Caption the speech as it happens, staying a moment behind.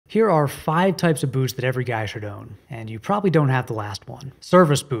Here are 5 types of boots that every guy should own, and you probably don't have the last one.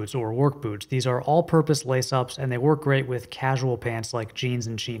 Service boots or work boots. These are all-purpose lace-ups and they work great with casual pants like jeans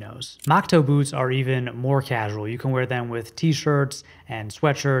and chinos. Mock toe boots are even more casual. You can wear them with t-shirts and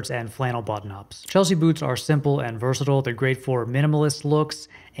sweatshirts and flannel button-ups. Chelsea boots are simple and versatile. They're great for minimalist looks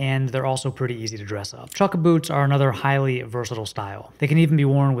and they're also pretty easy to dress up. Chukka boots are another highly versatile style. They can even be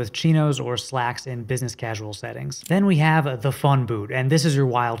worn with chinos or slacks in business casual settings. Then we have the fun boot, and this is your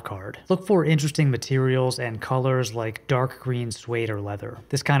wild card. Look for interesting materials and colors like dark green suede or leather.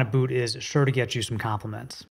 This kind of boot is sure to get you some compliments.